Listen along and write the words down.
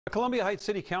A Columbia Heights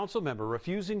City Council member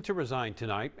refusing to resign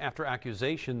tonight after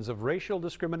accusations of racial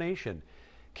discrimination.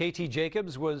 KT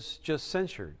Jacobs was just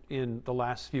censured in the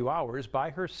last few hours by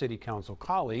her City Council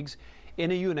colleagues in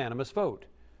a unanimous vote.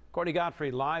 Courtney Godfrey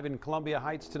live in Columbia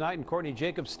Heights tonight, and Courtney,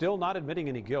 Jacobs still not admitting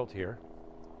any guilt here.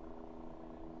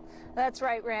 That's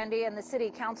right, Randy, and the City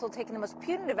Council taking the most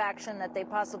punitive action that they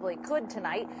possibly could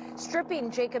tonight, stripping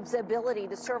Jacobs' ability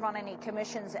to serve on any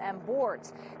commissions and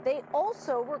boards. They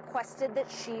also requested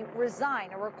that she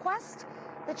resign, a request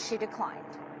that she declined.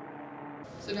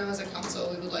 So now as a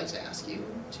council, we would like to ask you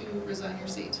to resign your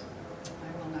seat.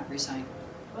 I will not resign.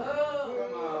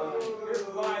 Oh, you're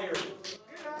fired.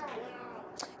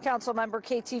 Councilmember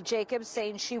KT Jacobs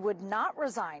saying she would not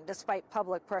resign despite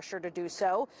public pressure to do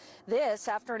so. This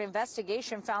after an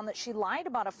investigation found that she lied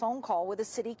about a phone call with a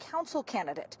city council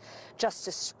candidate.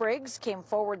 Justice Spriggs came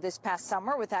forward this past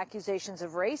summer with accusations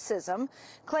of racism,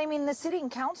 claiming the city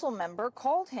council member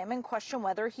called him and questioned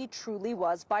whether he truly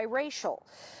was biracial.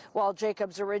 While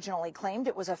Jacobs originally claimed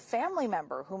it was a family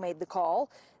member who made the call,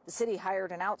 the city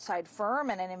hired an outside firm,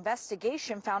 and an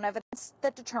investigation found evidence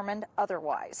that determined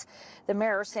otherwise. The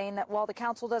mayor saying that while the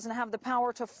council doesn't have the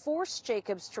power to force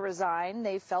Jacobs to resign,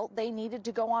 they felt they needed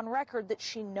to go on record that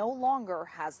she no longer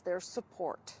has their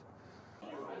support.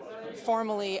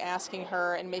 Formally asking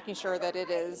her and making sure that it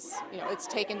is, it's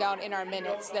taken down in our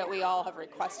minutes that we all have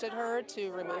requested her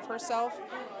to remove herself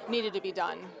needed to be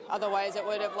done. Otherwise, it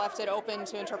would have left it open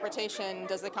to interpretation.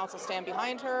 Does the council stand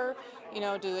behind her?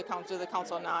 Do the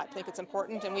council not think it's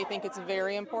important? And we think it's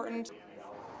very important.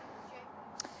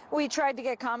 We tried to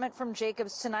get comment from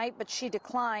Jacobs tonight, but she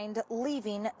declined,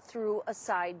 leaving through a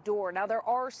side door. Now, there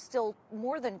are still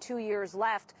more than 2 years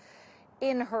left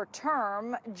in her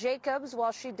term. Jacobs,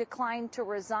 while she declined to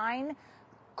resign,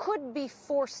 could be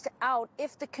forced out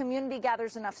if the community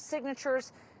gathers enough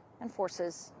signatures and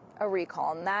forces a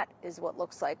recall. And that is what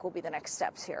looks like will be the next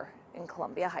steps here in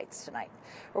Columbia Heights tonight.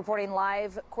 Reporting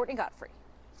live, Courtney Godfrey,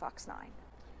 Fox 9.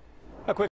 A quick